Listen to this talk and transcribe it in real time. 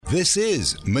This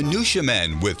is Minutia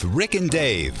Men with Rick and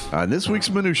Dave. On this week's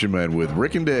Minutia Men with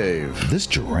Rick and Dave. This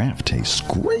giraffe tastes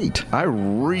great. I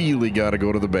really got to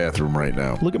go to the bathroom right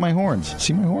now. Look at my horns.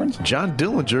 See my horns? John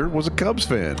Dillinger was a Cubs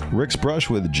fan. Rick's brush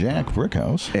with Jack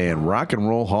Brickhouse. And Rock and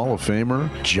Roll Hall of Famer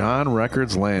John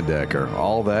Records Landecker.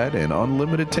 All that and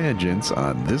unlimited tangents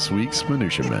on this week's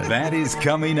Minutia Men. That is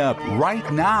coming up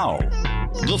right now.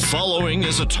 The following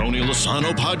is a Tony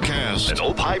Lasano podcast, an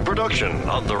Opie production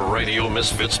on the Radio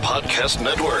Misfits Podcast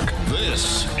Network.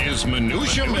 This is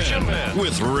Minutia Men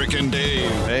with Rick and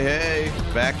Dave. Hey,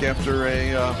 back after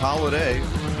a holiday.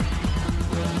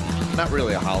 Not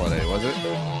really a holiday, was it?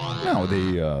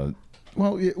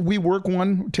 No, we work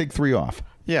one, take 3 off.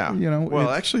 Yeah. You know. Well,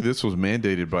 actually, this was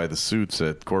mandated by the suits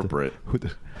at corporate.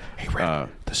 Hey, Rick,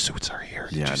 the suits are here.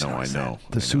 Yeah, I know.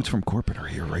 The suits from corporate are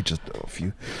here, right? Just a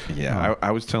few. Yeah,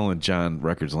 I was telling John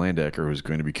Records Landecker, who's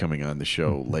going to be coming on the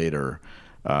show later,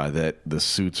 that the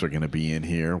suits are going to be in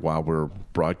here while we're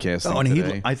broadcasting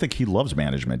today. I think he loves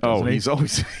management. He? He's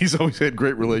always had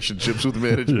great relationships with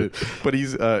management. But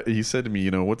he said to me,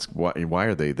 why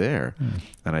are they there?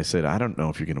 And I said, I don't know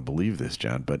if you're going to believe this,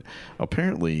 John, but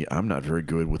apparently I'm not very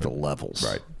good with the levels.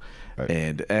 Right.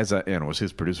 And as I was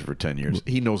his producer for 10 years,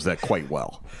 he knows that quite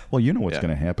well. Well, you know what's going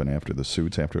to happen after the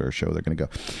suits, after our show. They're going to go,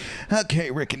 okay,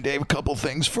 Rick and Dave, a couple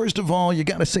things. First of all, you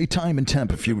got to say time and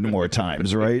temp a few more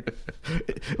times, right?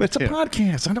 It's a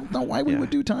podcast. I don't know why we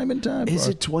would do time and temp. Is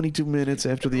it 22 minutes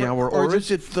after the hour, or is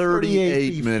it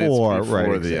 38 minutes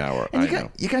before the hour?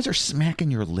 And you guys are smacking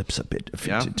your lips a bit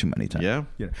too many times.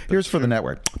 Yeah. Here's for the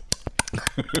network.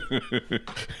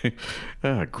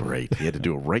 Great. He had to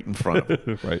do it right in front of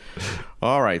him. Right.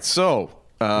 All right. So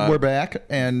we're back,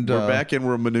 and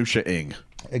we're minutia-ing.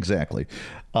 Exactly.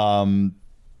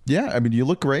 Yeah. I mean, you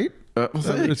look great.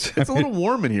 It's a little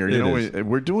warm in here.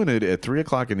 We're doing it at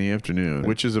 3:00 in the afternoon,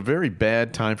 which is a very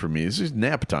bad time for me. This is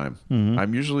nap time. Mm-hmm.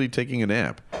 I'm usually taking a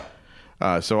nap.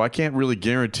 So I can't really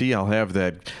guarantee I'll have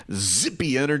that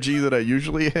zippy energy that I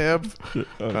usually have.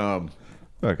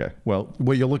 Okay. Well,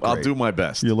 you look great. I'll do my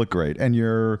best. You look great. And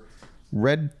your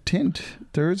red tint,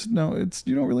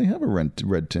 you don't really have a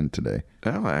red tint today.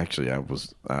 Well, actually, I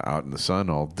was out in the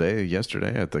sun all day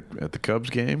yesterday at the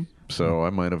Cubs game, so I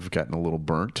might have gotten a little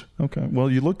burnt. Okay. Well,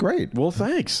 you look great. Well,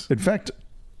 thanks. In fact,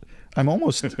 I'm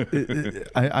almost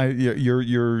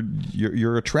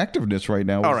your attractiveness right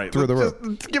now is through the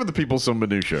roof. Give the people some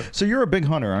minutia. So you're a big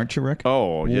hunter, aren't you, Rick?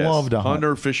 Oh, yes. Love to hunt.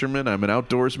 Hunter, fisherman. I'm an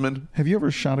outdoorsman. Have you ever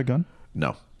shot a gun?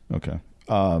 No. Okay.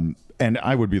 And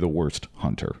I would be the worst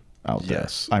hunter out there.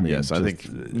 Yes. I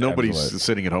think nobody's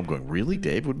sitting at home going, really?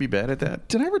 Dave would be bad at that?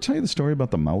 Did I ever tell you the story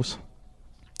about the mouse?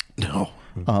 No.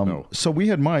 No. So we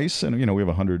had mice, and we have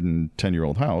a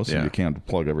 110-year-old house, and you can't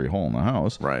plug every hole in the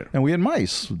house. Right. And we had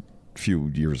mice a few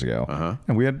years ago,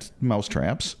 and we had mouse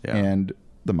traps, and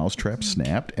the mouse trap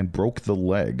snapped and broke the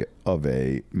leg of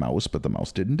a mouse, but the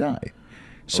mouse didn't die.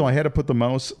 So I had to put the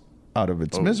mouse out of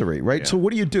its misery, right? Yeah. So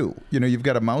what do? You've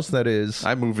got a mouse that is...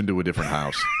 I move into a different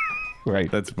house. Right.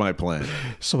 That's my plan.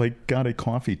 So I got a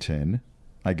coffee tin.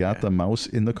 I got the mouse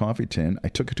in the coffee tin. I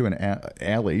took it to an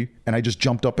alley, and I just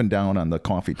jumped up and down on the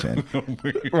coffee tin.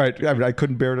 Right. I mean, I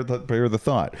couldn't bear the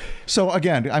thought. So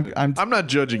again, I'm not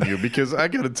judging you, because I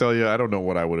got to tell you, I don't know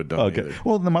what I would have done. Okay. Either.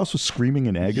 Well, the mouse was screaming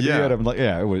in agony. Yeah. I'm like,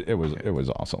 it was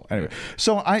awesome. Anyway,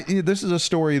 so this is a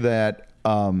story that...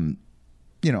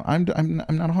 I'm not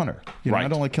a hunter. I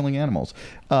don't like killing animals.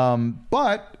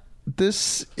 But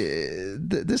this,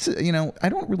 I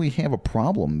don't really have a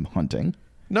problem hunting.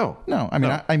 No.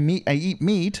 I mean, I eat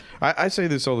meat. I say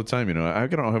this all the time. I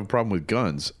don't have a problem with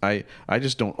guns. I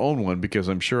just don't own one because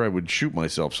I'm sure I would shoot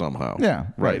myself somehow. Yeah.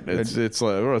 Right. It's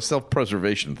like a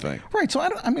self-preservation thing. Right. So I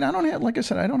don't have, like I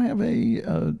said, I don't have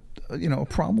a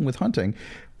problem with hunting,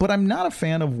 but I'm not a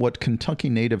fan of what Kentucky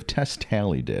native Tess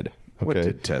Talley did. Okay. What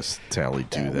did Tess Talley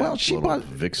do? Well,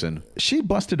 vixen. She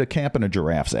busted a cap in a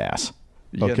giraffe's ass.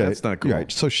 Yeah, that's not cool.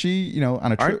 Right. So she,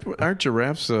 on a trip. Aren't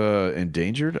giraffes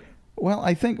endangered? Well,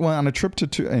 I think on a trip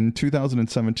in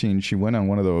 2017, she went on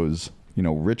one of those,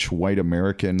 rich white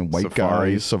American white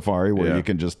guy safari where you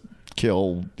can just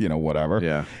kill, whatever.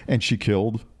 Yeah. And she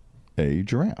killed a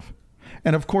giraffe.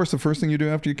 And of course, the first thing you do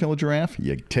after you kill a giraffe,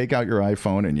 you take out your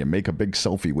iPhone and you make a big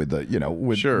selfie with the,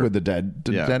 with the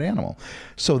dead animal.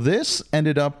 So this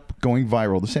ended up going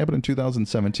viral. This happened in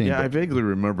 2017. Yeah, I vaguely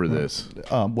remember this.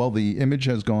 Well, the image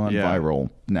has gone viral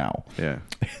now. Yeah.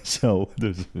 So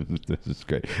this is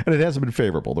great, and it hasn't been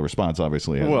favorable. The response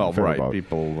obviously hasn't been favorable. Right.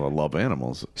 People love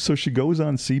animals. So she goes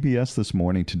on CBS this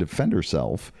morning to defend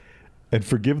herself. And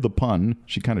forgive the pun,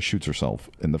 she kind of shoots herself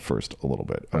in the first a little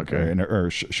bit. Okay. Or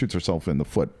shoots herself in the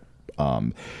foot.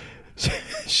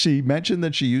 She mentioned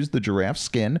that she used the giraffe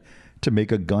skin to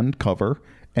make a gun cover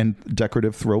and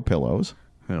decorative throw pillows.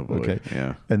 Oh, boy. Okay.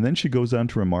 Yeah. And then she goes on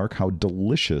to remark how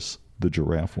delicious the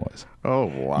giraffe was. Oh,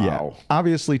 wow. Yeah.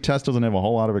 Obviously, Tess doesn't have a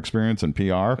whole lot of experience in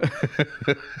PR.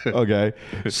 Okay.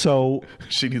 So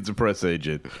she needs a press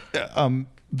agent.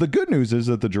 The good news is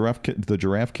that the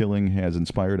giraffe killing has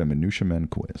inspired a Minutia Men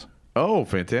quiz. Oh,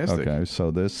 fantastic. Okay.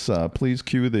 So this, please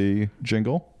cue the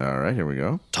jingle. All right. Here we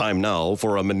go. Time now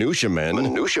for a Minutia Men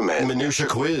Minutia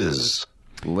quiz.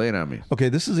 Lay it on me. Okay.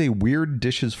 This is a weird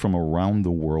dishes from around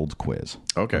the world quiz.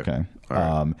 Okay. Okay. All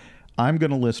right. I'm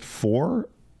going to list 4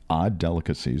 odd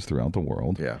delicacies throughout the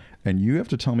world. Yeah. And you have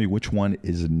to tell me which one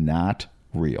is not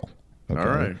real. Okay? All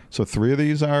right. So 3 of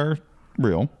these are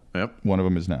real. Yep. One of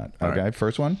them is not. All Okay. right.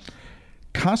 First one,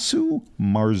 Kasu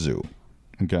Marzu.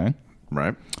 Okay.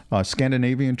 Right.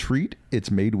 Scandinavian treat.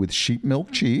 It's made with sheep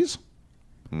milk cheese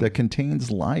that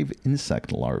contains live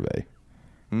insect larvae.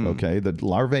 Okay. The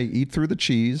larvae eat through the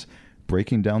cheese,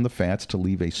 breaking down the fats to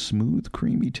leave a smooth,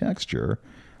 creamy texture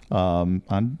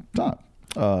on top.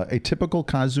 A typical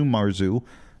Kasu Marzu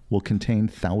will contain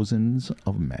thousands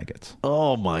of maggots.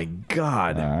 Oh, my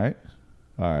God.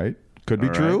 All right. Could be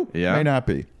All true. right. Yeah. May not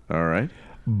be. All right.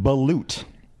 Balut.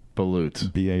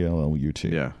 Balut.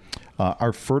 Ballut. Yeah.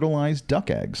 Are fertilized duck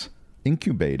eggs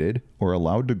incubated or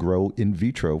allowed to grow in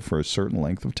vitro for a certain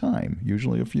length of time,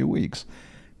 usually a few weeks.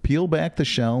 Peel back the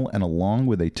shell, and along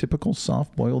with a typical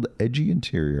soft-boiled, edgy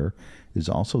interior is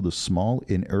also the small,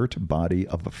 inert body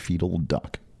of a fetal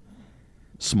duck.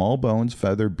 Small bones,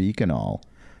 feather, beak, and all.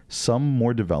 Some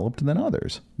more developed than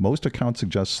others. Most accounts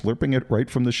suggest slurping it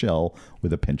right from the shell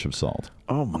with a pinch of salt.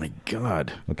 Oh, my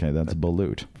God. Okay, that's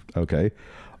balut. Okay.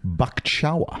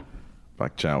 Bakchawa.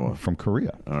 Bakchawa. From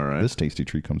Korea. All right. This tasty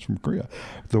treat comes from Korea.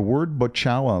 The word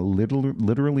bakchawa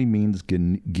literally means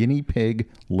guinea pig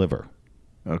liver.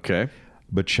 Okay.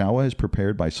 Bakchawa is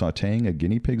prepared by sautéing a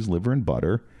guinea pig's liver in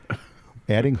butter,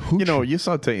 adding hoochu. You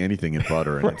saute anything in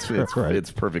butter, and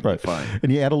it's perfectly fine.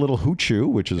 And you add a little hoochu,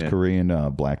 which is Korean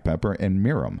black pepper, and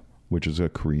mirum, which is a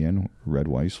Korean red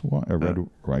rice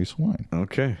wine.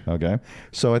 Okay. Okay.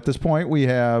 So at this point, we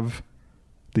have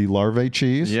the larvae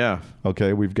cheese. Yeah.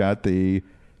 Okay. We've got the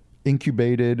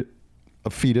incubated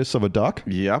fetus of a duck.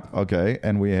 Yep. Okay.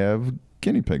 And we have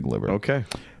guinea pig liver. Okay.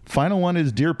 Final one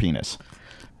is deer penis.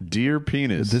 Deer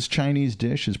penis. This Chinese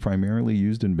dish is primarily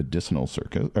used in medicinal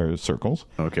circles.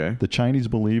 Okay. The Chinese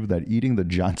believe that eating the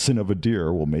Johnson of a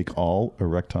deer will make all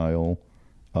erectile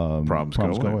problems go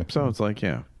away. So it's like,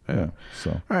 yeah.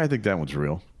 So I think that one's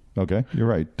real. Okay, you're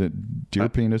right. The deer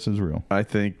penis is real. I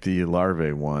think the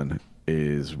larvae one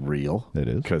is real. It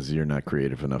is. Because you're not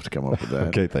creative enough to come up with that.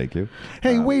 Okay, thank you.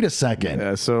 Hey, wait a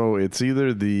second. So it's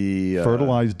either the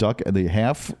fertilized duck, the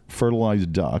half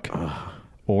fertilized duck,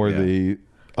 or the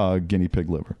guinea pig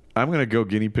liver. I'm going to go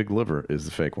guinea pig liver is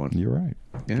the fake one. You're right.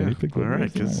 Yeah. Guinea pig liver. All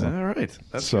right. All right.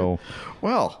 That's so. Good.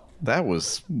 Well, that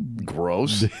was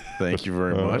gross. Thank you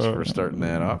very much for starting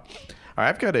that off. All right,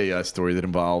 I've got a story that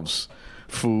involves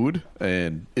food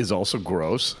and is also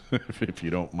gross, if you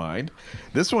don't mind.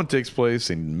 This one takes place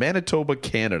in Manitoba,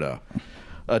 Canada.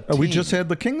 We just had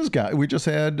the Kings guy. We just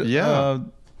had Mr.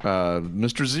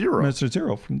 Zero. Mr.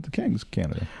 Zero from the Kings,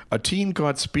 Canada. A teen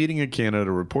caught speeding in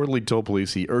Canada reportedly told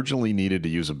police he urgently needed to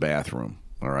use a bathroom.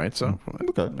 All right, so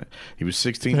he was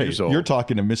 16 years old. You're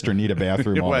talking to Mr. Need a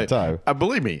Bathroom all the time.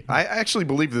 Believe me, I actually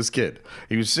believe this kid.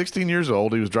 He was 16 years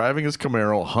old. He was driving his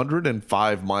Camaro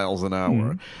 105 miles an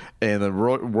hour. And the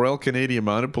Royal Canadian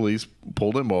Mounted Police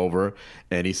pulled him over,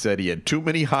 and he said he had too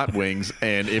many hot wings,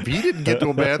 and if he didn't get to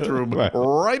a bathroom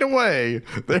right away,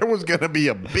 there was going to be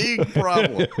a big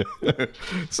problem.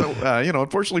 So,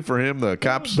 unfortunately for him, the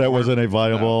cops... That wasn't a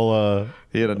viable...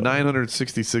 He had a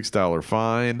 $966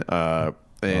 fine,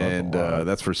 and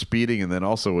that's for speeding, and then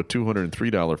also a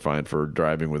 $203 fine for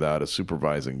driving without a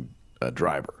supervising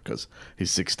driver, because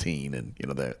he's 16, and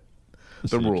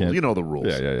the rules. You know the rules.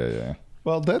 Yeah.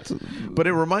 Well, but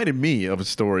it reminded me of a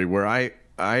story where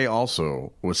I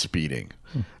also was speeding.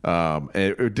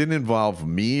 It didn't involve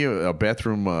me, a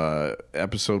bathroom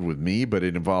episode with me, but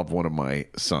it involved one of my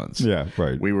sons. Yeah,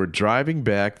 right. We were driving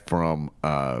back from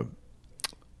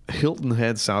Hilton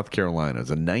Head, South Carolina.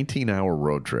 It's a 19-hour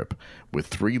road trip with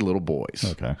 3 little boys.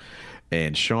 Okay.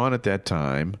 And Sean at that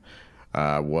time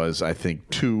was, I think,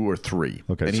 2 or 3.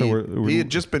 Okay, and so he had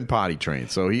just been potty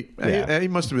trained, so he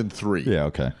must have been 3. Yeah,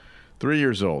 okay. 3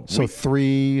 years old. So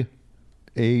 3,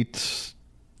 8,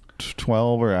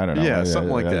 12, or I don't know. Yeah,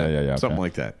 something like that. Yeah, something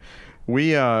like that.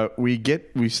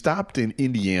 We stopped in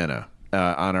Indiana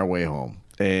on our way home,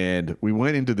 And we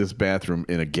went into this bathroom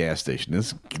in a gas station.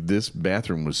 This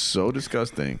bathroom was so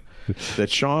disgusting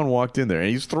that Sean walked in there, and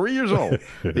he's 3 years old.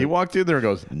 He walked in there and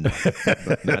goes, "No,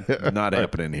 not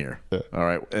happening here." All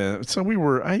right. So we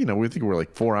were, we think we were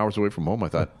like 4 hours away from home. I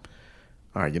thought,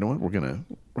 all right, you know what? We're gonna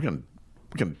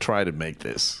try to make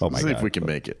this. See if we can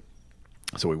make it.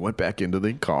 So we went back into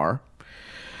the car,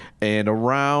 and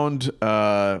around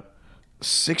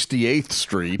 68th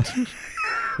Street.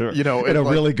 In a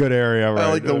really good area, right?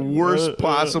 Like the worst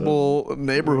possible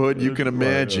neighborhood you can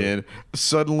imagine.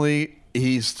 Suddenly,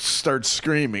 he starts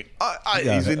screaming.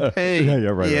 He's in pain.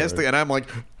 And I'm like,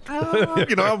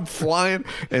 I'm flying.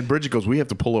 And Bridget goes, "We have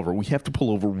to pull over. We have to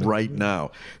pull over right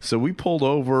now." So we pulled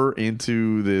over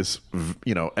into this.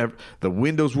 The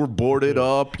windows were boarded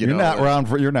up. You're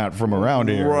not from around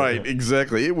here, right?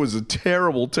 Exactly. It was a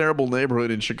terrible, terrible neighborhood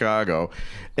in Chicago,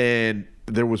 and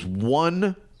there was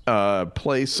one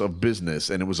place of business,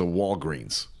 and it was a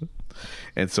Walgreens.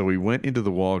 And so we went into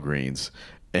the Walgreens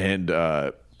and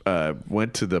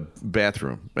went to the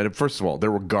bathroom. And first of all,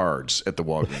 there were guards at the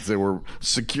Walgreens. There were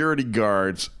security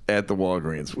guards at the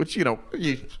Walgreens, which you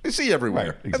see everywhere.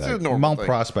 Right, exactly. That's a normal Mount thing.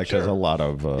 Prospect has a lot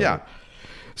of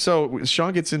So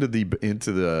Sean gets into the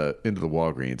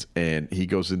Walgreens, and he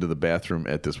goes into the bathroom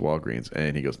at this Walgreens,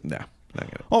 and he goes, "Nah,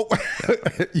 not gonna." Oh,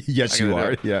 yes, you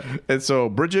are. Yeah. And so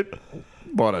Bridget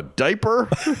bought a diaper,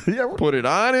 put it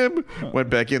on him, went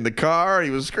back in the car. He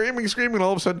was screaming.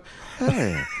 All of a sudden,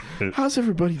 "Hey, how's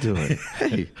everybody doing?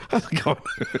 Hey, how's it going?"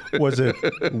 Was it,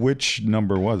 which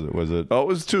number was it? Was it? Oh, it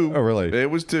was 2. Oh, really? It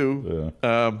was 2.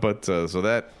 Yeah. So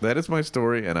that is my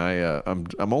story, and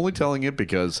I'm only telling it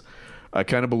because I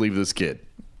kind of believe this kid.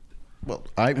 Well,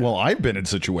 I've been in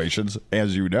situations,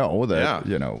 as you know, that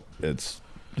it's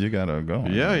you gotta go.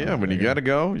 Yeah. When you gotta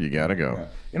go, you gotta go. Yeah.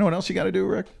 You know what else you gotta do,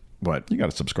 Rick? What? You got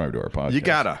to subscribe to our podcast.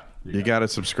 You gotta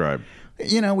subscribe.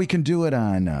 We can do it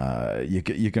on. You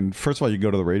can first of all, you go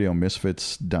to the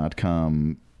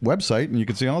RadioMisfits.com website, and you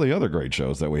can see all the other great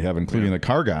shows that we have, including the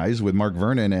Car Guys with Mark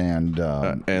Vernon and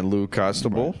Lou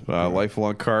Costable,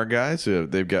 lifelong car guys.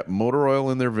 They've got motor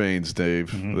oil in their veins, Dave.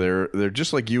 Mm-hmm. They're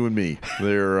just like you and me.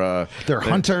 They're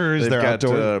hunters. They're got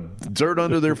dirt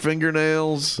under their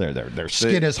fingernails. Their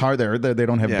skin is hard. They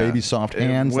don't have baby soft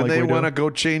hands. When they want to go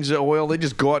change the oil, they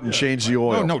just go out and change the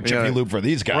oil. No Jiffy Lube for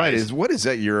these guys. Right? What is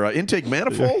that? Your intake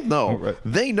manifold? No, right.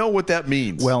 They know what that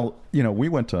means. Well, we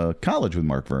went to college with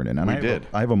Mark Vernon, and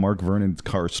I have a Mark Vernon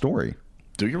car story.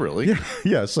 Do you really?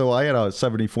 Yeah. So I had a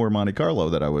 '74 Monte Carlo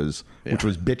which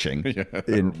was bitching. I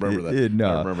remember that.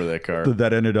 I remember that car.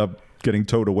 That ended up getting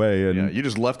towed away, and you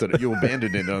just left it. You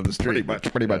abandoned it on the street.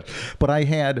 Pretty much. But I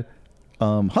had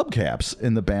hubcaps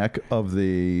in the back of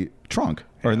the trunk,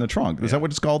 or in the trunk. Is that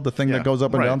what it's called? The thing that goes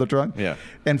up and down the trunk? Yeah.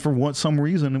 And for some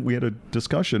reason, we had a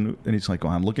discussion, and he's like, "Oh,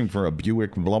 I'm looking for a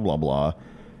Buick, blah blah blah."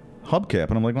 hubcap,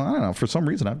 and I'm like, well, I don't know. For some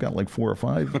reason, I've got like 4 or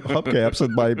 5 hubcaps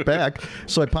in my back.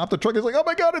 So I popped the trunk. He's like, oh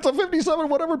my god, it's a '57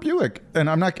 whatever Buick, and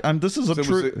I'm not. This is a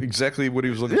true. Exactly what he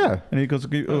was looking for. Yeah, and he goes,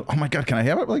 oh my god, can I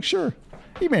have it? I'm like, sure.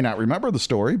 He may not remember the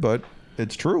story, but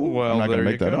it's true. Well, I'm not going to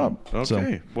make that up. Okay.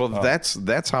 So, well,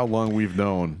 that's how long we've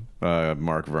known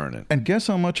Mark Vernon. And guess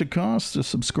how much it costs to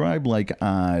subscribe, like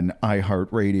on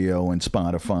iHeartRadio and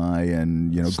Spotify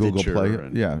and Google Play.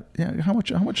 Yeah. How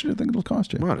much do you think it'll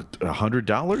cost you? What,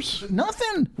 $100?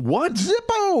 Nothing. What?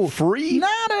 Zippo. Free?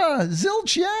 Nada.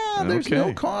 Zilch. Yeah. There's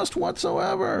no cost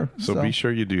whatsoever. So be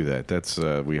sure you do that. That's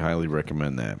we highly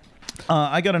recommend that.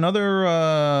 I got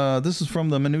another. This is from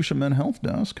the Minutia Men Health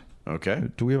Desk. Okay.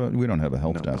 Do we have? We don't have a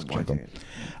health desk.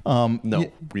 No,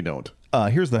 we don't.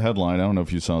 Here's the headline. I don't know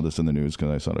if you saw this in the news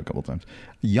because I saw it a couple times.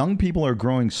 Young people are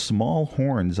growing small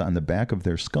horns on the back of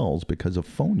their skulls because of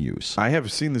phone use. I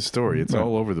have seen this story. It's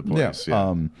all over the place.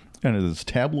 Yeah. And this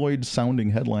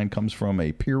tabloid-sounding headline comes from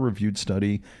a peer-reviewed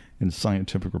study in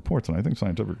Scientific Reports, and I think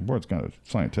Scientific Reports kind of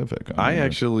scientific. I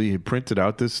actually printed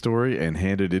out this story and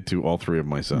handed it to all 3 of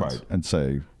my sons. Right, and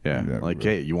say...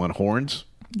 hey, you want horns?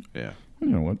 Yeah. You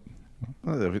know what?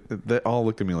 They all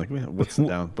looked at me like, what's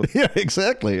down? Yeah,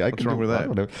 exactly. What's wrong with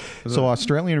that? So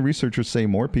Australian researchers say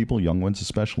more people, young ones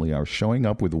especially, are showing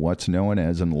up with what's known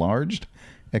as enlarged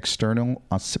external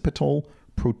occipital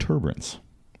protuberance.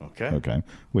 Okay.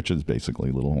 Which is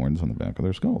basically little horns on the back of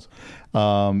their skulls.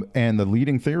 And the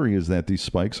leading theory is that these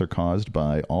spikes are caused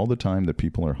by all the time that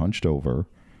people are hunched over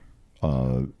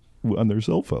on their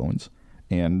cell phones,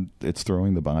 and it's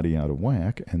throwing the body out of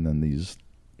whack, and then these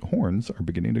horns are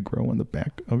beginning to grow on the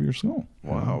back of your skull.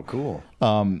 Wow, cool.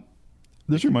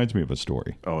 This reminds me of a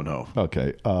story. Oh, no.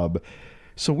 Okay.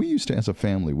 So we used to, as a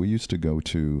family, go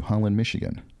to Holland,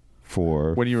 Michigan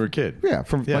for when you were a kid. Yeah,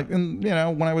 like, and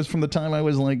when I was from the time I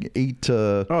was like 8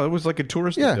 to. Oh, it was like a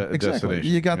tourist exactly.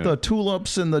 destination. You got the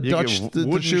tulips and the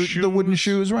the wooden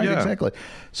shoes, right? Exactly.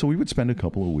 So we would spend a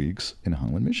couple of weeks in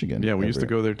Holland, Michigan. Yeah, we used to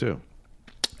go there too.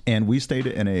 And we stayed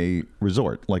in a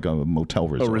resort, like a motel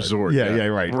resort. A resort. Yeah,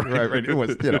 right. It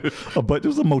was, but it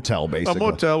was a motel, basically.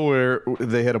 A motel where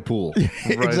they had a pool.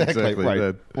 Exactly.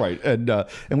 Right.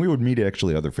 And we would meet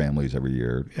actually other families every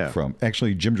year. Yeah. From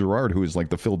actually Jim Gerard, who is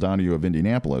like the Phil Donahue of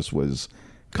Indianapolis, was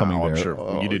coming there. I'm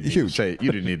sure. You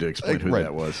didn't need to explain who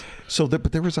that was. So,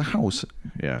 but there was a house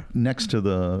next to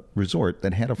the resort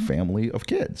that had a family of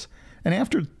kids. And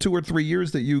after 2 or 3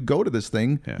 years that you go to this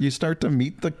thing, you start to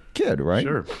meet the kid, right?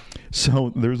 Sure.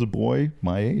 So there's a boy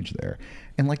my age there.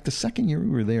 And like the second year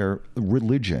we were there,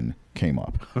 religion came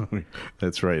up.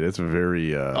 That's right. It's a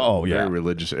very, very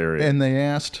religious area. And they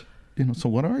asked, so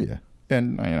what are you?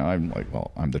 And I'm like, well,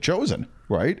 I'm the chosen,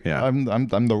 right? Yeah. I'm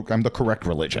the correct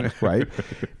religion, right?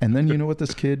 And then you know what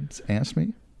this kid asked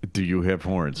me? Do you have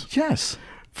horns? Yes.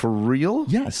 For real?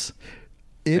 Yes.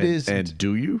 It is. And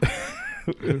do you?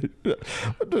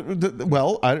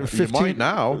 Well, 15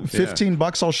 now.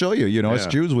 $15 I'll show you. Us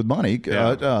Jews with money.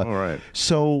 All right.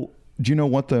 So, do you know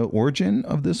what the origin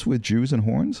of this with Jews and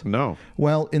horns? No.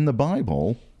 Well, in the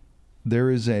Bible,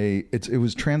 there is it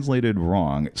was translated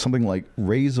wrong. Something like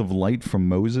rays of light from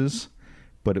Moses,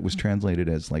 but it was translated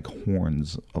as like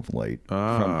horns of light.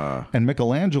 And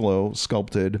Michelangelo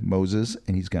sculpted Moses,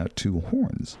 and he's got 2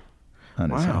 horns on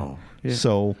his head. Yeah.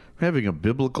 So having a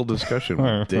biblical discussion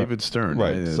with David Stern,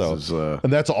 right?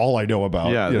 And that's all I know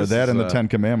about. That and the 10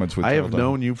 Commandments. I have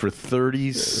known you for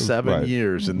 37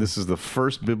 years, and this is the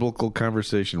first biblical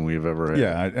conversation we've ever had.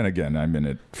 Yeah, and again, I'm in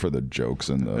it for the jokes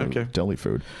and the deli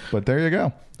food. But there you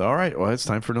go. All right, well, it's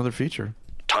time for another feature.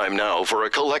 Time now for a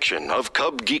collection of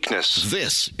Cub geekness.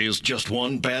 This is Just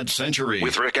One Bad Century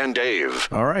with Rick and Dave.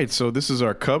 All right, so this is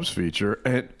our Cubs feature,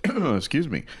 and excuse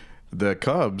me. The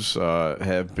Cubs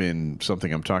have been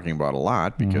something I'm talking about a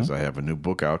lot because I have a new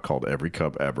book out called Every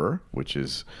Cub Ever, which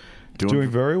is doing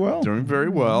very well. Doing very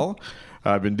well.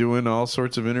 I've been doing all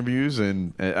sorts of interviews,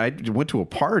 and I went to a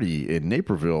party in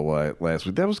Naperville last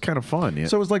week. That was kind of fun. Yeah.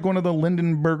 So it was like one of the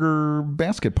Lindenberger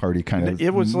basket party kind of.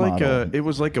 It was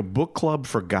like a book club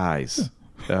for guys.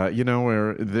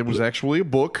 Where there was actually a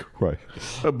book, right?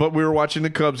 But we were watching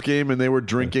the Cubs game, and they were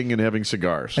drinking and having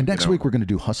cigars. And next week we're going to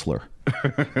do Hustler.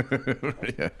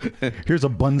 Here's a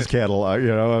Buns cattle,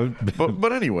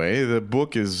 But anyway, the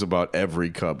book is about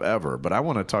every Cub ever. But I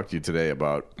want to talk to you today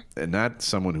about not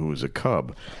someone who is a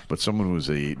Cub, but someone who is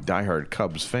a diehard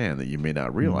Cubs fan that you may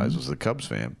not realize was a Cubs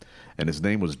fan, and his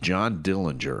name was John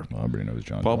Dillinger. Everybody knows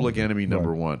John. Public Dillinger. Enemy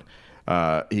number one.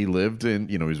 He lived in,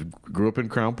 he grew up in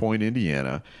Crown Point,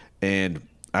 Indiana, and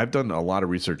I've done a lot of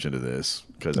research into this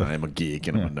because I'm a geek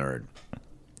and I'm a nerd.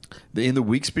 In the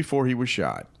weeks before he was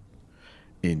shot,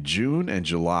 in June and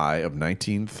July of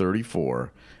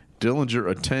 1934,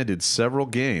 Dillinger attended several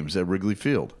games at Wrigley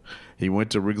Field. He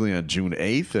went to Wrigley on June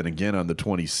 8th and again on the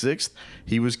 26th.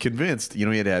 He was convinced, he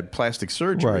had plastic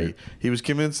surgery. Right. He was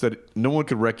convinced that no one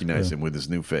could recognize him with his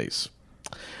new face.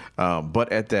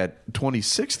 But at that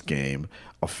 26th game,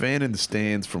 a fan in the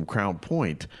stands from Crown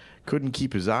Point couldn't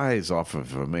keep his eyes off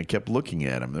of him and kept looking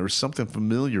at him. There was something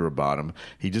familiar about him.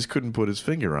 He just couldn't put his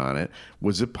finger on it.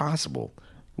 Was it possible?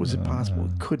 Was it possible?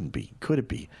 It couldn't be. Could it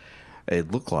be?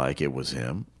 It looked like it was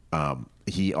him.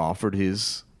 He offered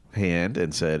his hand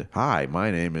and said, "Hi, my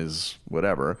name is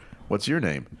whatever. What's your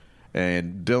name?"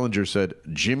 And Dillinger said,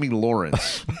 Jimmy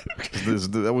Lawrence.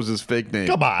 That was his fake name.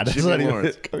 Come on. Jimmy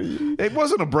Lawrence. It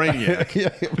wasn't a Brainiac.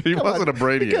 He wasn't a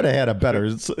Brainiac. He could have had a better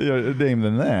name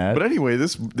than that. But anyway,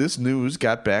 this news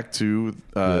got back to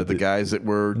the guys that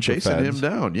were chasing him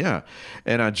down. Yeah.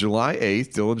 And on July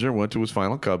 8th, Dillinger went to his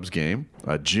final Cubs game.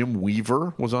 Jim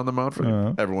Weaver was on the mound for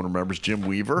him. Everyone remembers Jim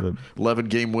Weaver,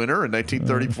 11-game winner in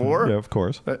 1934. Yeah, of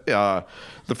course. The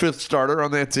 5th starter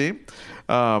on that team.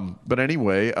 But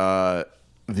anyway,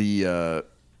 he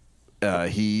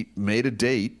made a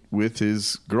date with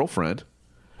his girlfriend.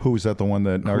 Who was that? The one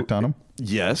that narked on him?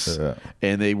 Yes.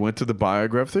 And they went to the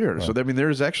Biograph Theater. Right. So there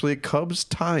is actually a Cubs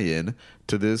tie-in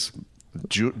to this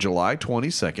July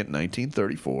 22nd,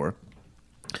 1934.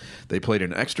 They played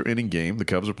an extra inning game. The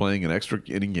Cubs were playing an extra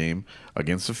inning game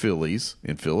against the Phillies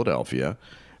in Philadelphia,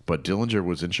 but Dillinger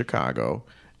was in Chicago.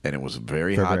 And it was a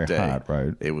very hot day. Hot,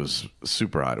 right. It was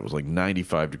super hot. It was like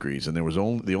 95 degrees, and there was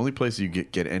the only place you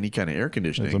get any kind of air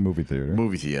conditioning. It's a movie theater.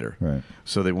 Movie theater. Right.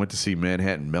 So they went to see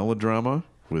Manhattan Melodrama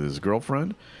with his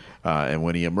girlfriend, and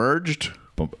when he emerged,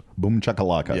 Boom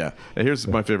chakalaka. Yeah. And here's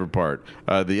my favorite part.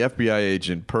 The FBI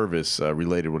agent Purvis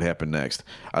related what happened next.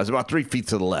 I was about 3 feet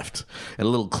to the left and a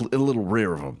little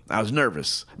rear of him. I was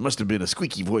nervous. It must have been a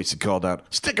squeaky voice that called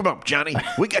out, "Stick him up, Johnny.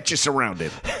 We got you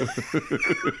surrounded."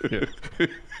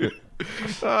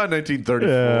 1934.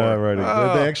 Yeah,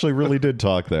 right. They actually really did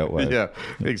talk that way. Yeah,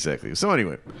 exactly. So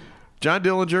anyway, John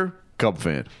Dillinger, Cub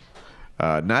fan.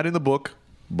 Not in the book,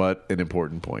 but an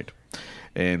important point.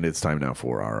 And it's time now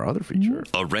for our other feature.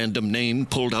 A random name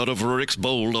pulled out of Rick's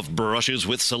bowl of brushes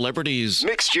with celebrities.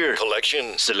 Mixture,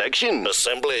 collection, selection,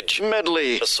 assemblage,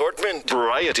 medley, assortment,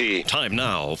 variety. Time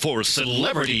now for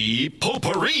Celebrity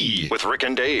Potpourri with Rick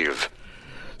and Dave.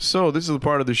 So this is the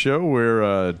part of the show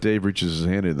where Dave reaches his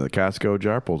hand in the Costco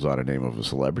jar, pulls out a name of a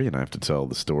celebrity, and I have to tell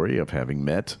the story of having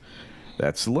met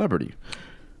that celebrity.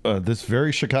 This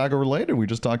very Chicago related. We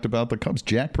just talked about the Cubs,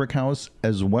 Jack Brickhouse,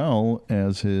 as well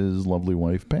as his lovely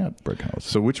wife, Pat Brickhouse.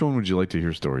 So which one would you like to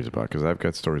hear stories about? Because I've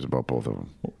got stories about both of them.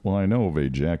 Well, I know of a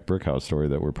Jack Brickhouse story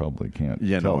that we probably can't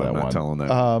tell that I'm not one. telling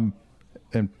that.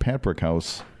 And Pat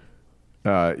Brickhouse.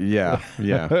 Yeah.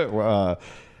 You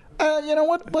know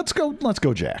what? Let's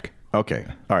go, Jack. Okay.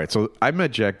 All right. So I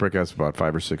met Jack Brickhouse about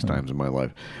 5 or 6 times in my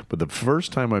life. But the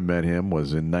first time I met him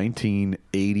was in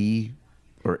 1980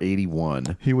 or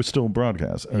 81. He was still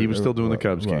broadcast. He was still doing the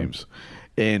Cubs games.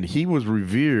 And he was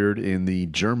revered in the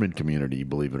German community,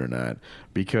 believe it or not,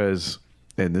 because,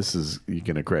 and this is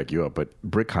going to crack you up, but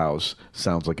Brickhouse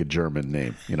sounds like a German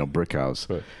name, Brickhouse.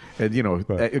 Right.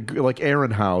 And, like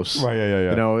Aaron House. Right,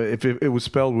 yeah. If it was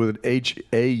spelled with an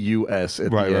H-A-U-S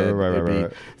at the end.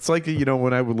 Right. It's like,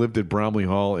 when I lived at Bromley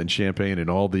Hall in Champaign and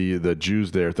all the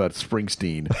Jews there thought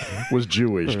Springsteen was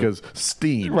Jewish because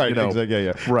Steen. Right, exactly,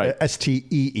 yeah. Right.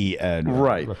 S-T-E-E-N.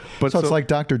 Right. But so it's like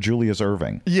Dr. Julius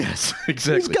Irving. Yes,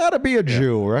 exactly. He's got to be a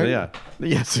Jew, right? Yeah.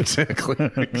 Yes, exactly.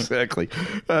 Exactly.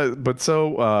 But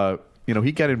so,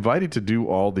 he got invited to do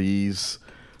all these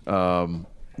banquets.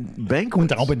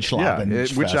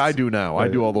 Which I do now. I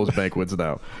do all those banquets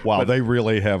now. Wow, but they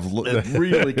really have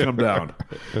really come down.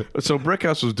 So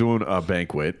Brickhouse was doing a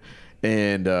banquet,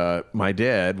 and my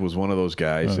dad was one of those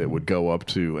guys that would go up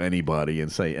to anybody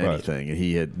and say anything, and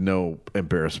he had no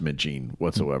embarrassment gene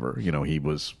whatsoever. He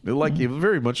was he was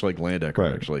very much like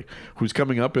Landecker, actually, who's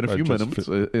coming up in a few minutes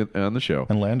on the show.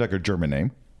 And Landecker, German name.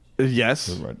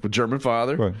 Yes, German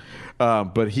father.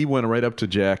 Right. But he went right up to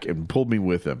Jack and pulled me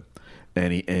with him.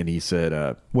 And he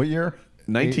said, what year?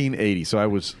 1980. So I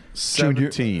was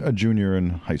 17. A junior in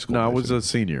high school. No, I was a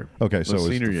senior. Okay, so it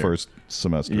was the first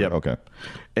semester. Yep. Okay.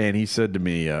 And he said to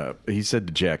me, he said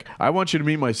to Jack, "I want you to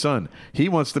meet my son. He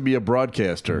wants to be a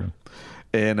broadcaster."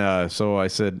 Mm-hmm. And so I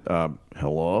said,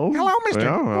 "Hello? Hello, Mr.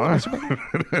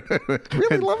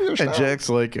 Really love your show." And Jack's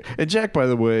like, Jack, by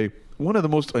the way, one of the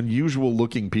most unusual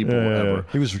looking people ever.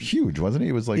 He was huge, wasn't he?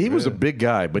 He was a big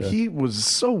guy, but he was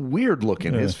so weird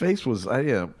looking. His face was,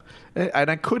 and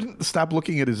I couldn't stop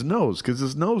looking at his nose because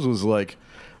his nose was like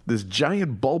this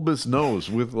giant bulbous nose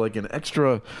with like an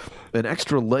extra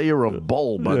layer of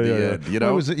bulb on the end.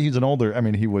 Well, he's an older. I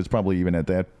mean, he was probably even at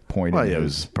that point. Well, he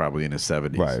was probably in his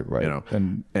 70s. Right.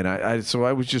 And so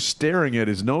I was just staring at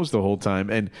his nose the whole time,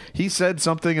 and he said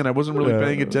something, and I wasn't really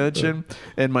paying attention.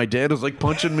 And my dad was like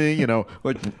punching me,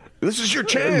 like, "This is your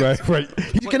chance." Right.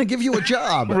 He's going to give you a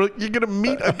job. You're going to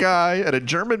meet a guy at a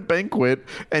German banquet,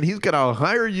 and he's going to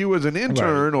hire you as an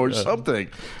intern or something.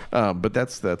 But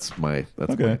that's my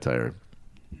entire.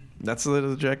 That's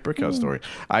the Jack Brickhouse story.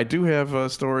 I do have a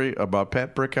story about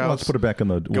Pat Brickhouse. Let's put it back in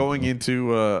the going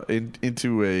into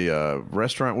a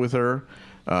restaurant with her,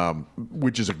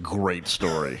 which is a great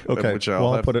story. Okay,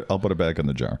 I'll put it back in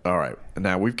the jar. All right.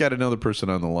 Now we've got another person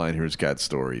on the line who's got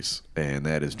stories, and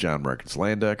that is John Marcus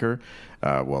Landecker.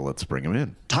 Well, let's bring him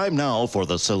in. Time now for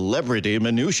the Celebrity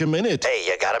Minutia Minute. Hey,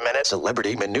 you got a minute?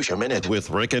 Celebrity Minutia Minute with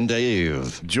Rick and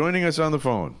Dave. Joining us on the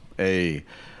phone, a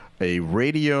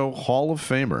radio Hall of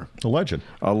Famer. A legend.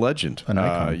 An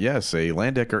icon. Yes, a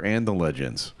Landecker and the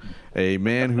Legends. A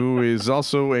man who is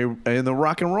also in the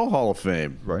Rock and Roll Hall of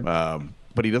Fame. Right.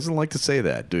 But he doesn't like to say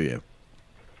that, do you?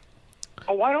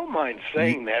 Oh, I don't mind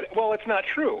saying that. Well, it's not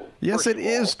true. Yes, it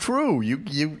is true.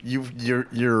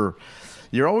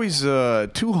 You're always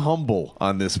too humble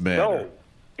on this matter. No,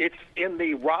 it's in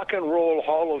the Rock and Roll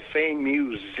Hall of Fame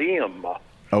Museum.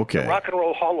 Okay. The Rock and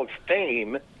Roll Hall of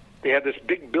Fame. They have this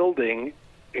big building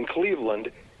in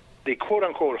Cleveland. The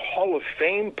quote-unquote Hall of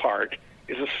Fame part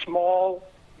is a small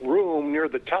room near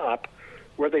the top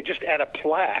where they just add a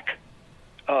plaque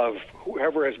of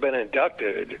whoever has been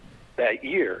inducted that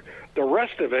year. The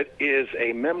rest of it is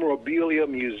a memorabilia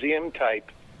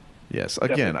museum-type Yes.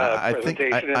 Again, I think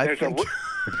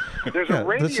there's a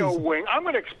radio wing. I'm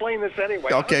going to explain this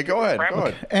anyway. Okay, go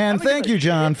ahead. And thank you,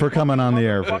 John, for coming on the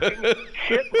air.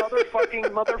 Shit, motherfucker,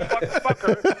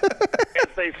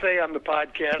 as they say on the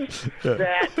podcast,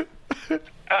 that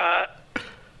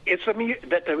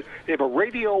they have a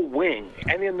radio wing,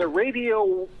 and in the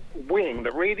radio wing,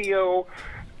 the radio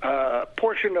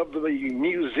portion of the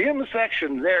museum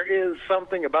section, there is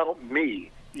something about me.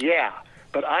 Yeah,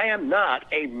 but I am not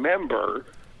a member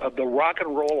of the Rock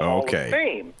and Roll Hall of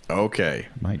Fame. Okay.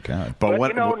 My God.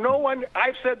 But no one,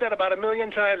 I've said that about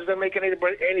 1,000,000 times, it doesn't make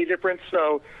any difference.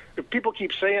 So if people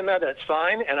keep saying that, that's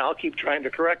fine, and I'll keep trying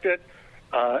to correct it.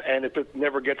 And if it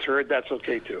never gets heard, that's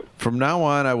okay, too. From now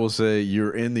on, I will say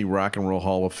you're in the Rock and Roll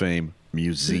Hall of Fame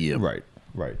Museum. Right.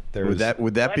 Would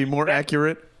that be more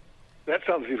accurate? That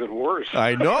sounds even worse.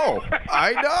 I know.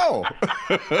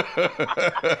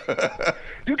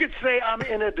 You could say I'm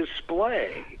in a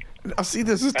display. See,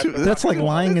 this is too. That's like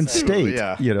lying in state.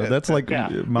 Yeah. That's like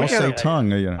mouse say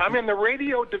tongue. I'm in the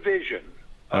radio division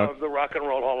of the Rock and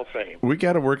Roll Hall of Fame. We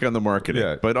got to work on the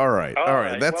marketing. But all right.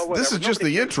 This is just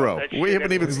the intro. We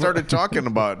haven't even started talking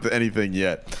about anything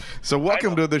yet. So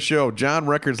welcome to the show, John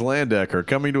Records Landecker,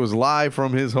 coming to us live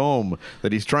from his home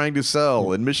that he's trying to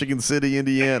sell in Michigan City,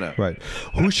 Indiana. Right.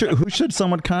 Who should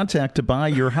someone contact to buy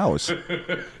your house?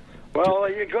 Well,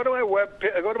 you go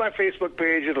to my Facebook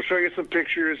page. It'll show you some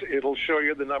pictures. It'll show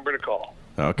you the number to call.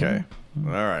 Okay.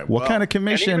 All right. What kind of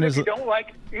commission is it?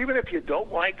 Even if you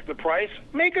don't like the price,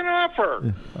 make an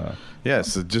offer.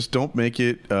 Yes, just don't make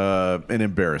it an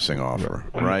embarrassing offer,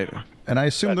 right? And I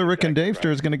assume the Rick and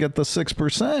Davester is going to get the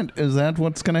 6%. Is that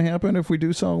what's going to happen if we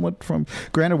do sell it from?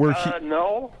 Granted, we're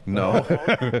no.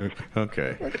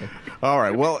 Okay. All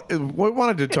right. Well, we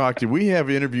wanted to talk to you. We have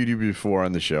interviewed you before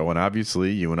on the show, and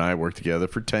obviously, you and I worked together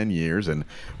for 10 years, and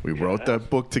we wrote that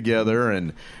book together,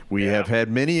 and we have had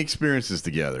many experiences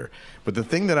together. But the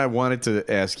thing that I wanted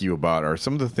to ask you about are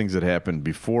some of the things that happened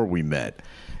before we met,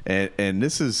 and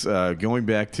this is going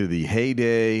back to the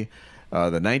heyday.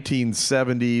 The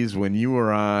 1970s, when you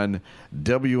were on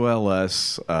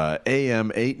WLS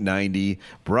AM 890,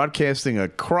 broadcasting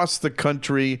across the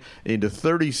country into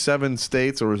 37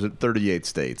 states, or is it 38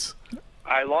 states?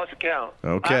 I lost count.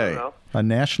 Okay. I don't know. A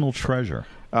national treasure.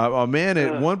 A man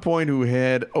at one point who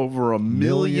had over 1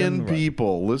 million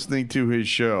people listening to his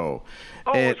show.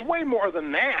 Oh, it's way more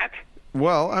than that.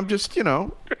 Well, I'm just,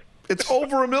 it's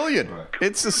over 1 million.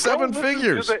 It's the seven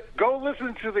figures. Go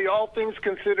listen to the All Things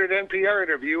Considered NPR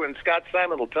interview, and Scott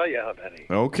Simon will tell you how many.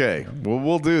 Okay. Well,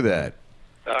 we'll do that.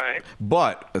 All right.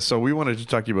 But, so we wanted to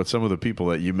talk to you about some of the people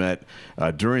that you met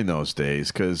during those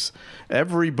days, because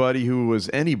everybody who was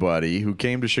anybody who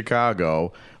came to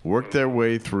Chicago worked their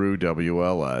way through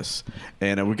WLS.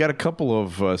 And we got a couple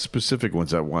of specific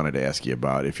ones I wanted to ask you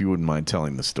about, if you wouldn't mind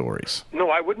telling the stories. No,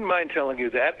 I wouldn't mind telling you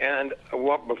that. And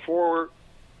before...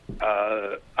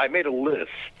 I made a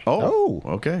list. Oh,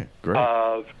 okay, great.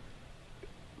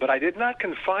 But I did not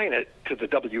confine it to the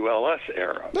WLS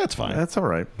era. That's fine. That's all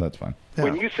right. That's fine. Yeah.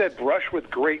 When you said brush with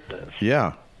greatness,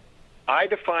 I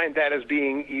defined that as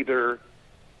being either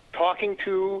talking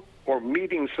to or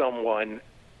meeting someone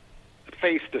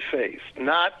face to face,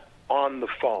 not on the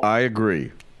phone. I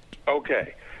agree.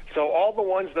 Okay. So all the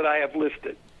ones that I have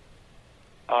listed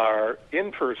are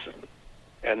in person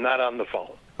and not on the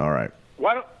phone. All right.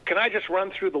 Can I just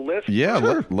run through the list? Yeah,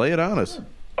 sure. Lay it on us.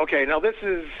 Okay, now this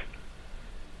is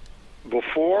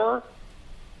before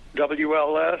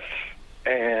WLS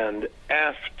and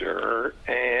after,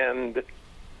 and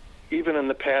even in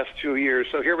the past 2 years.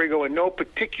 So here we go in no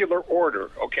particular order,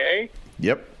 okay?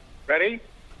 Yep. Ready?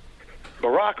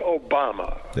 Barack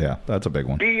Obama. Yeah, that's a big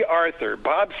one. B. Arthur,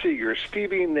 Bob Seger,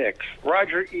 Stevie Nicks,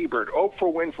 Roger Ebert,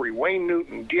 Oprah Winfrey, Wayne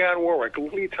Newton, Dionne Warwick,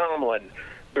 Lily Tomlin,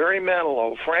 Barry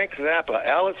Manilow, Frank Zappa,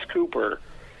 Alice Cooper,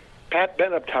 Pat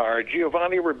Benatar,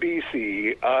 Giovanni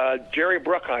Ribisi, Jerry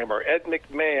Bruckheimer, Ed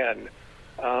McMahon,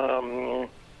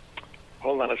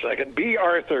 hold on a second, B.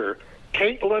 Arthur,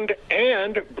 Caitlyn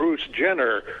and Bruce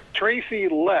Jenner, Tracy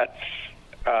Letts,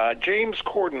 James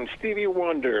Corden, Stevie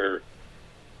Wonder,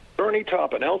 Bernie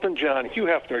Taupin, Elton John, Hugh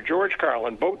Hefner, George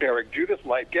Carlin, Bo Derek, Judith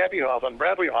Light, Gabby Hoffman,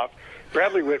 Bradley Hoff,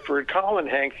 Bradley Whitford, Colin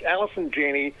Hanks, Allison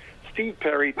Janney, Steve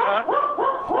Perry,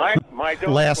 my dog,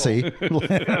 Lassie,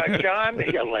 Lassie,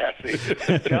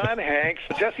 John Hanks,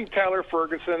 Jesse Tyler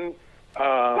Ferguson,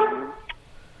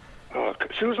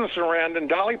 Susan Sarandon,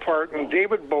 Dolly Parton,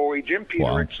 David Bowie, Jim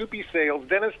Peterick, Soupy Sales,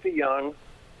 Dennis DeYoung,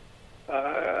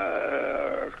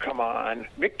 come on,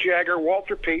 Mick Jagger,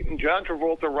 Walter Payton, John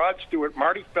Travolta, Rod Stewart,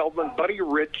 Marty Feldman, Buddy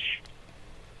Rich,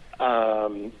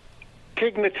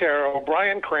 Tig Notaro,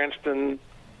 Bryan Cranston,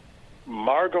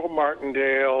 Margot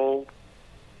Martindale,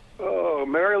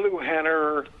 Mary Lou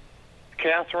Henner,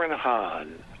 Catherine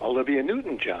Hahn, Olivia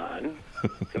Newton-John.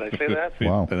 Did I say that?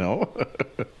 Wow. No.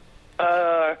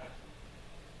 I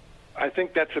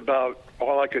think that's about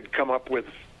all I could come up with.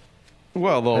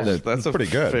 Well, that's a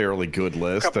pretty good. Fairly good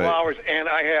list. A couple hours, and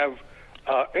I have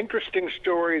interesting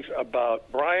stories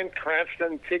about Bryan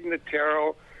Cranston, Tig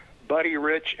Notaro, Buddy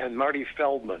Rich, and Marty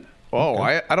Feldman. Oh,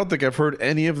 I don't think I've heard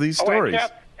any of these stories.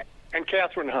 And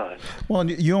Catherine Hahn. Well,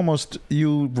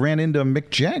 you ran into Mick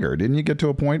Jagger, didn't you? Get to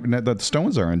a point that the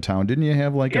Stones are in town, didn't you?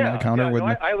 Have like an encounter with?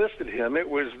 I listed him. It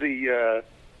was the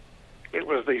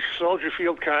Soldier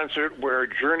Field concert where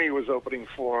Journey was opening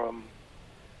for him,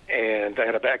 and I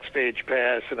had a backstage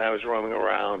pass, and I was roaming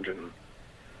around and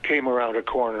came around a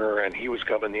corner, and he was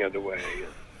coming the other way.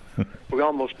 We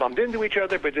almost bumped into each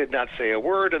other, but did not say a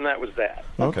word, and that was that.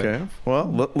 Okay.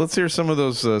 Well, let's hear some of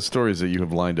those stories that you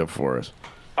have lined up for us.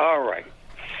 All right.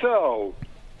 So,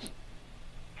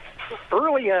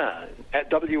 early on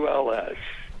at WLS,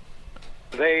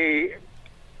 they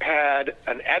had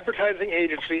an advertising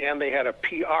agency and they had a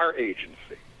PR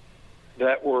agency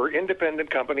that were independent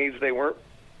companies. They weren't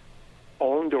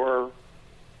owned or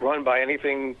run by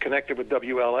anything connected with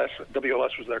WLS.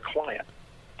 WLS was their client.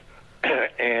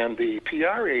 And the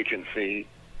PR agency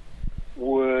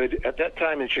would, at that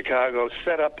time in Chicago,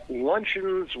 set up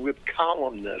luncheons with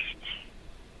columnists.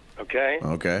 Okay?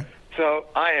 Okay. So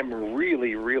I am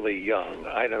really, really young.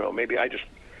 I don't know, maybe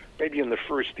in the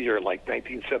first year, like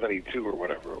 1972 or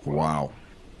whatever it was. Wow.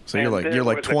 So you're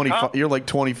like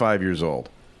 25 years old.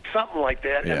 Something like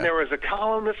that. Yeah. And there was a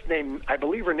columnist named, I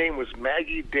believe her name was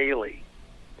Maggie Daly.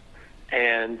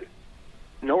 And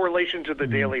no relation to the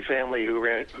Daly family who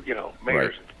ran,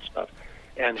 mayors and stuff.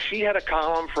 And she had a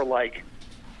column for like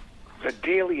the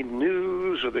Daily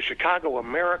News or the Chicago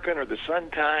American or the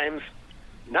Sun-Times.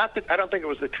 I don't think it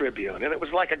was the Tribune. And it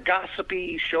was like a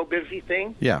gossipy, show-busy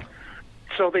thing. Yeah.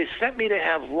 So they sent me to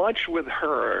have lunch with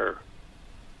her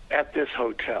at this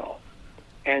hotel.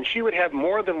 And she would have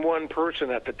more than one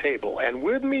person at the table. And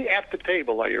with me at the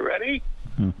table, are you ready?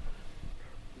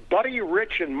 Buddy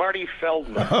Rich and Marty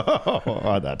Feldman.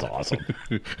 Oh, that's awesome.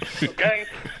 Okay?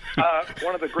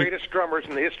 One of the greatest drummers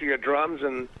in the history of drums,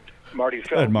 and Marty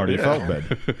Feldman. And Marty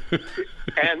Feldman.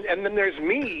 And then there's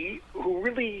me, who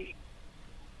really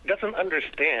doesn't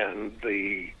understand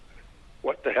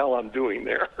what the hell I'm doing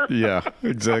there. Yeah,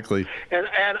 exactly. And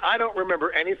I don't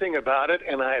remember anything about it,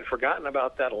 and I had forgotten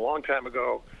about that a long time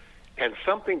ago. And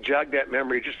something jogged that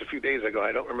memory just a few days ago.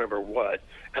 I don't remember what.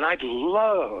 And I'd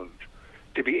love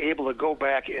to be able to go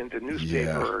back into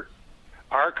newspaper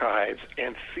archives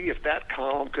and see if that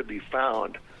column could be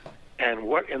found and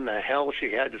what in the hell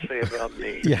she had to say about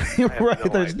me. Yeah,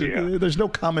 right. There's no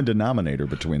common denominator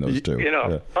between those two.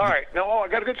 All right. Now, I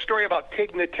got a good story about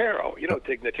Tig Notaro. You know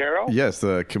Tig Notaro? Yes,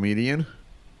 the comedian.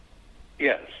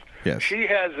 Yes. Yes. She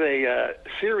has a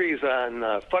series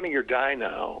on Funny or Die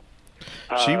now.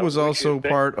 She was also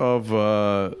part of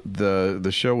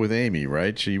the show with Amy,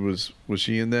 right? Was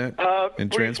she in that? In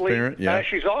briefly, Transparent? Yeah.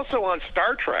 She's also on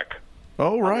Star Trek.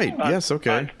 Oh, right. Yes,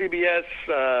 okay. On CBS.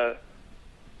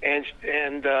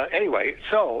 And anyway,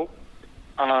 so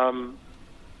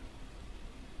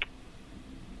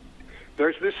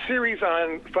there's this series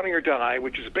on Funny or Die,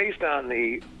 which is based on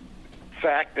the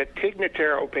fact that Tig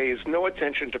Notaro pays no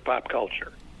attention to pop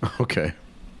culture. Okay.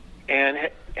 And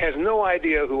has no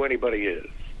idea who anybody is.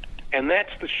 And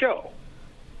that's the show.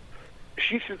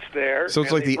 She sits there. So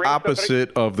it's like the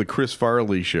opposite of the Chris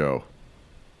Farley show.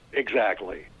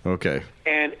 Exactly. Okay.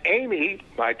 And Amy,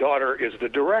 my daughter, is the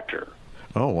director.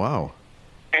 Oh, wow.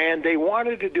 And they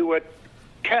wanted to do a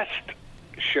test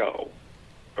show,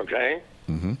 okay?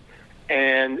 Mm-hmm.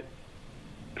 And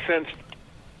since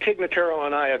Tig Notaro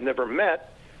and I have never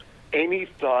met, Amy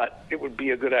thought it would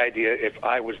be a good idea if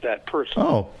I was that person.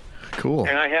 Oh, cool.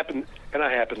 And I happen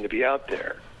to be out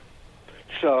there.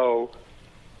 So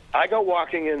I go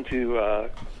walking into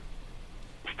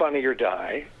Funny or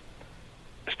Die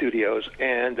Studios,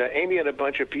 and Amy and a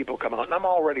bunch of people come out, and I'm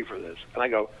all ready for this. And I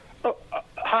go, "Oh,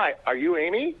 hi, are you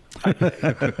Amy?" He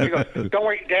goes, "Don't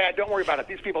worry, Dad, don't worry about it.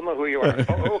 These people know who you are."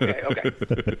 Oh, okay.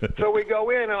 So we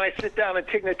go in, and I sit down, and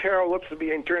Tig Notaro looks at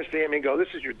me and turns to Amy and goes,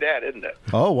 "This is your dad, isn't it?"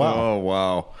 Oh, wow. Oh,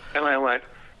 wow. And I went,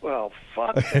 "Well,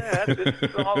 fuck that." This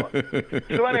is all...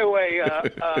 So anyway,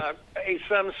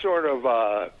 some sort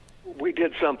of... we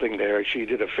did something there. She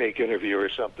did a fake interview or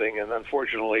something, and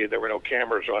unfortunately there were no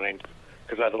cameras running,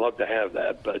 because I'd love to have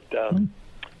that. But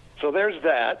so there's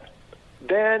that.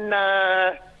 Then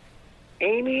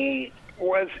Amy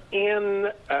was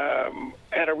in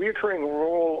had a recurring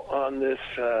role on this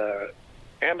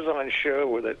Amazon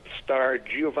show that starred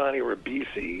Giovanni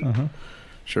Ribisi,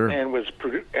 sure, and was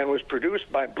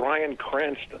produced by Bryan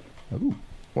Cranston. Ooh.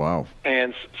 Wow!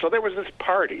 And so there was this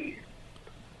party,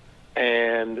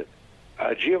 and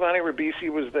Giovanni Ribisi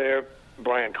was there,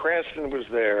 Bryan Cranston was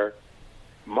there,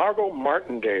 Margot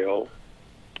Martindale,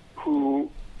 who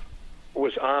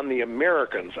was on The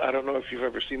Americans. I don't know if you've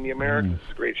ever seen The Americans.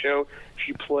 It's a great show.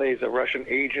 She plays a Russian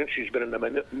agent. She's been in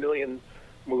a million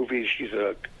movies. She's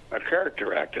a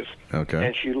character actress. Okay.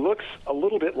 And she looks a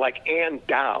little bit like Ann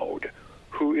Dowd,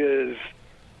 who is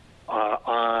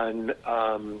on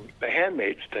The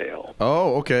Handmaid's Tale.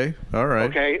 Oh, okay. All right.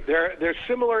 Okay. They're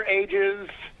similar ages,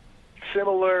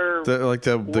 similar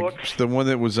looks. The one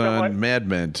that was on Mad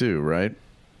Men too, right?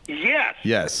 Yes.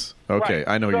 Yes. Okay. Right.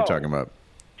 I know what you're talking about.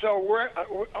 So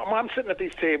I'm sitting at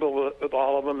this table with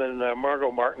all of them, and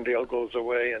Margot Martindale goes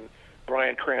away, and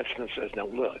Bryan Cranston says, "Now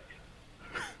look,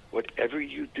 whatever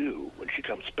you do when she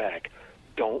comes back,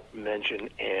 don't mention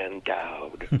Ann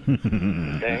Dowd."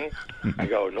 Okay? I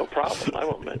go, "No problem, I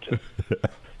won't mention."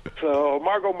 So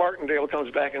Margot Martindale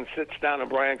comes back and sits down, and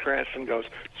Bryan Cranston goes,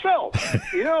 "So,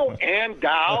 you know Ann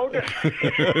Dowd?"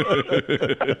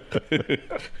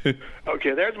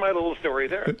 Okay, there's my little story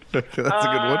there. That's a good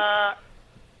one.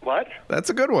 What?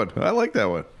 That's a good one. I like that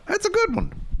one. That's a good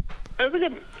one. That's a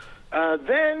good one.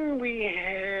 Then we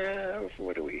have,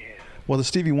 what do we have? Well, the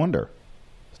Stevie Wonder.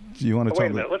 Do you want to wait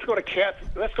a minute. Let's go to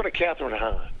Catherine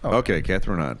Hahn. Oh. Okay,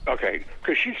 Catherine Hahn. Okay,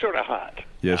 because she's sort of hot.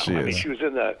 Yes, she is. I mean, she was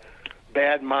in the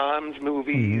Bad Moms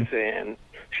movies, and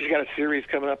she's got a series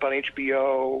coming up on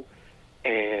HBO.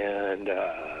 And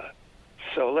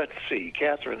so let's see,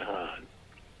 Catherine Hahn.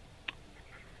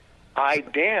 I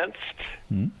danced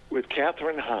with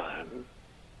Catherine Hahn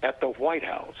at the White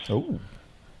House. Oh.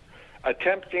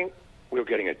 We were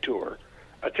getting a tour,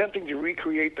 attempting to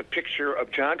recreate the picture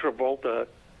of John Travolta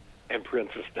and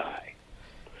Princess Di.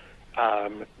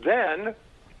 Then,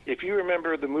 if you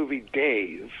remember the movie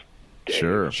Dave,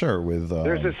 Sure. With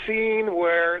there's a scene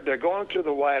where they're going through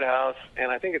the White House,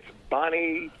 and I think it's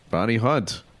Bonnie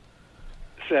Hunt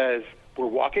says, "We're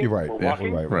walking, You're right. we're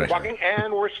walking, Right. we're walking,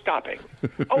 and we're stopping."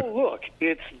 Oh, look,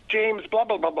 it's James blah,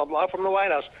 blah, blah, blah, blah from the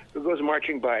White House who goes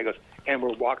marching by. He goes, "And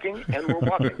we're walking, and we're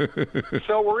walking."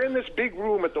 So we're in this big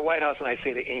room at the White House, and I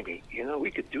say to Amy,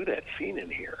 we could do that scene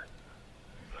in here.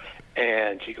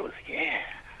 And she goes, "Yeah."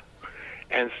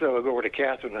 And so I go over to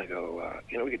Catherine, and I go,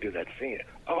 we could do that scene.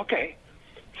 Oh, okay.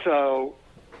 So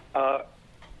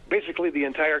basically the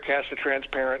entire cast of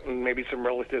Transparent and maybe some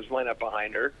relatives line up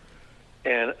behind her.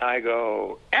 And I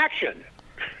go, "Action!"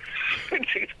 And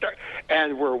she starts,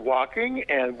 and we're walking,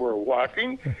 and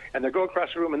they go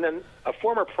across the room. And then a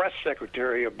former press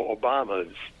secretary of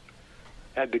Obama's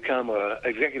had become an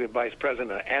executive vice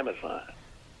president of Amazon.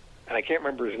 And I can't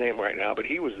remember his name right now, but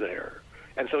he was there.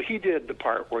 And so he did the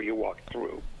part where you walk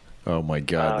through. Oh, my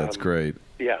God, that's great.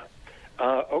 Yeah.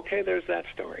 Okay, there's that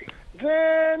story.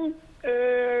 Then,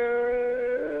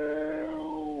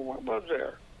 what was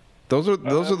there? Those are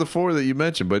the four that you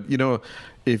mentioned. But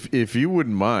if you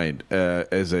wouldn't mind,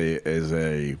 as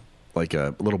a like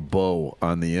a little bow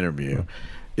on the interview,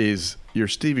 is your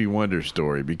Stevie Wonder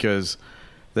story, because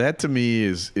that to me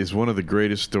is one of the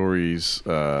greatest stories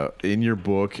in your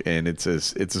book, and it's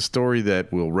a story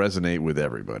that will resonate with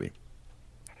everybody.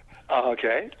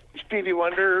 Okay, Stevie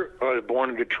Wonder was born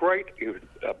in Detroit. He was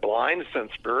blind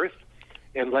since birth.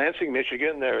 In Lansing,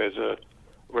 Michigan, there is a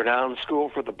renowned school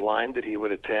for the blind that he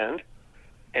would attend.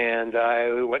 And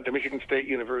I went to Michigan State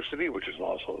University, which is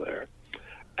also there,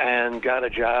 and got a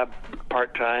job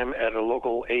part-time at a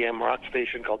local AM rock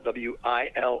station called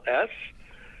WILS.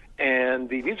 And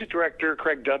the music director,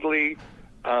 Craig Dudley,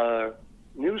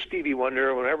 knew Stevie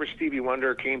Wonder. Whenever Stevie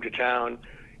Wonder came to town,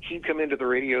 he'd come into the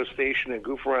radio station and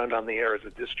goof around on the air as a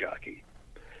disc jockey,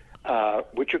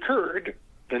 which occurred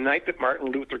the night that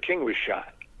Martin Luther King was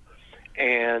shot.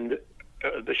 And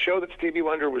the show that Stevie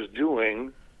Wonder was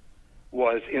doing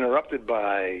was interrupted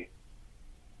by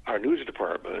our news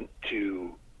department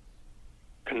to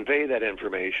convey that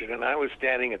information. And I was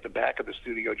standing at the back of the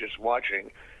studio just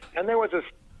watching. And there was a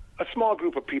small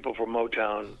group of people from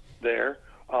Motown there,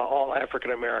 all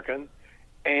African American.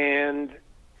 And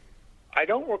I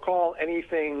don't recall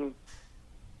anything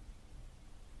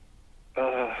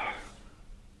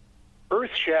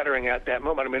earth-shattering at that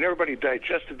moment. I mean, everybody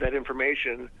digested that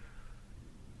information,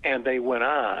 and they went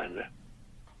on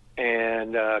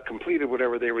and completed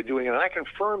whatever they were doing. And I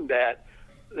confirmed that.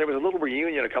 There was a little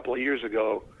reunion a couple of years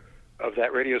ago of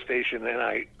that radio station, and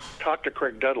I talked to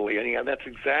Craig Dudley, and that's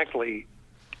exactly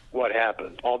what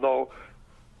happened. Although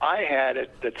I had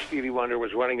it that Stevie Wonder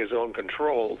was running his own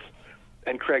controls,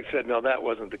 And Craig said, no, that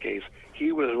wasn't the case.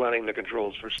 He was running the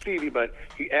controls for Stevie, but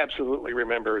he absolutely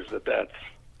remembers that that's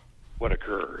what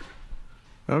occurred.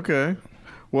 Okay.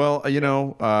 Well,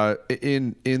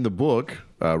 in the book,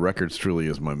 Records Truly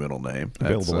is my middle name.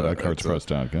 Available at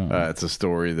eckhartspress.com. It's a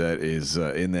story that is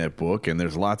in that book, and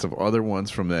there's lots of other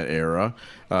ones from that era.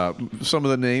 Some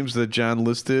of the names that John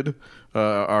listed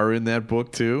are in that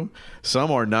book, too.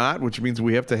 Some are not, which means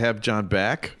we have to have John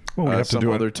back. Well, we have to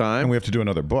do other time, and we have to do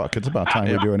another book. It's about time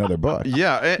we do another book.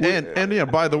 Yeah, and yeah.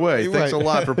 By the way, thanks a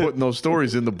lot for putting those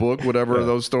stories in the book, whatever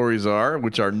those stories are,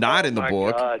 which are not in the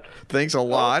book. God. Thanks a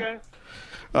lot. Okay.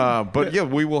 But yeah,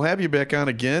 we will have you back on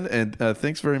again, and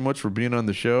thanks very much for being on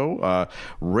the show.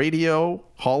 Radio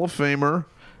Hall of Famer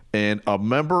and a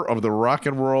member of the Rock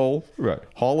and Roll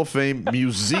Hall of Fame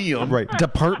Museum.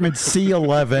 Department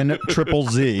C11 Triple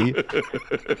Z.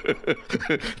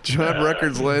 John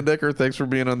Records Landecker, thanks for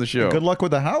being on the show. Good luck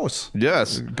with the house.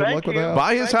 Yes. Good luck with the house.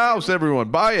 Buy his house, everyone.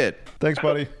 Buy it. Thanks,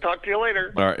 buddy. Talk to you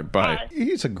later. All right, bye.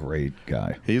 He's a great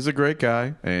guy. He's a great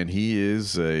guy, and he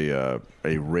is a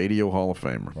Radio Hall of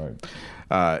Famer. Right.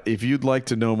 If you'd like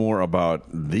to know more about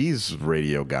these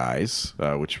radio guys,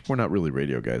 which we're not really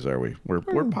radio guys, are we? We're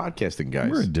podcasting guys.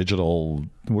 We're a digital.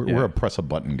 We're a press a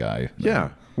button guy. Yeah,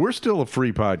 we're still a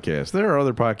free podcast. There are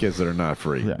other podcasts that are not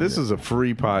free. This is a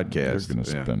free podcast.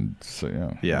 They're going to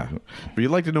spend. Yeah. But if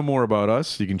you'd like to know more about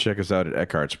us, you can check us out at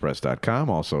eckhartspress.com,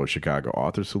 also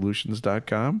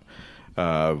ChicagoAuthorsolutions.com.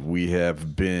 We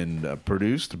have been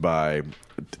produced by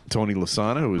Tony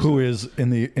Lasana, who is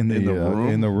in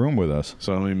the room with us.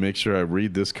 So let me make sure I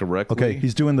read this correctly. Okay,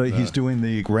 he's doing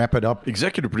the wrap it up.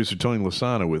 Executive producer Tony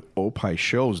Lasana with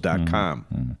opishows.com.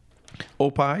 Mm-hmm.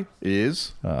 Opie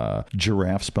is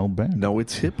giraffe spelled back. No,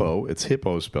 it's hippo. It's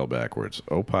hippo spelled backwards.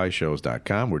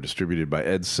 opishows.com. We're distributed by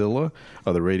Ed Silla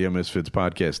of the Radio Misfits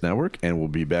Podcast Network, and we'll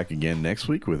be back again next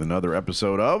week with another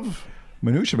episode of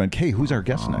Minutia Man. Kay, who's our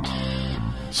guest next?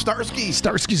 Starsky.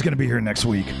 Starsky's going to be here next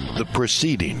week. The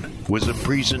proceeding was a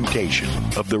presentation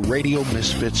of the Radio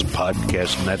Misfits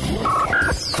Podcast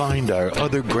Network. Find our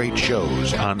other great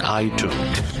shows on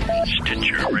iTunes,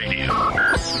 Stitcher Radio,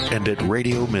 and at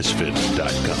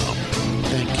RadioMisfits.com.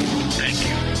 Thank you. Thank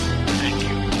you. Thank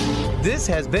you. This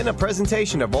has been a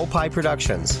presentation of Opie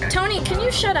Productions. Tony, can you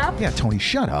shut up? Yeah, Tony,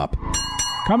 shut up.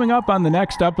 Coming up on the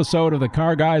next episode of the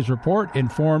Car Guys Report,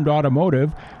 Informed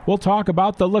Automotive, we'll talk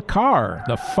about the Le Car,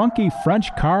 the funky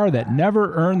French car that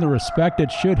never earned the respect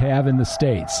it should have in the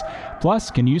States. Plus,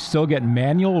 can you still get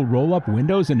manual roll-up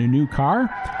windows in a new car?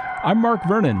 I'm Mark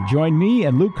Vernon. Join me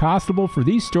and Luke Costable for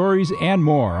these stories and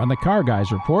more on the Car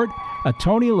Guys Report, a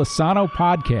Tony Lasano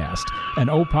podcast, an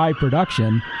Opie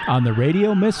production on the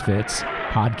Radio Misfits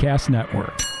Podcast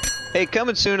Network. Hey,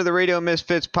 coming soon to the Radio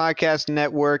Misfits Podcast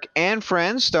Network and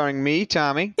Friends, starring me,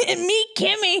 Tommy. And me,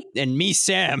 Kimmy. And me,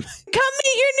 Sam. Come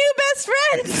meet your new best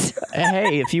friends.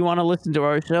 Hey, if you want to listen to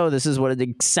our show, this is what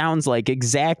it sounds like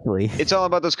exactly. It's all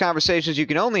about those conversations you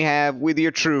can only have with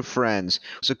your true friends.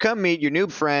 So come meet your new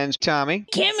friends, Tommy.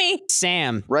 Kimmy.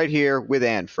 Sam. Right here with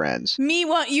And Friends. Me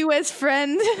want you as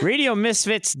friend.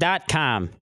 RadioMisfits.com.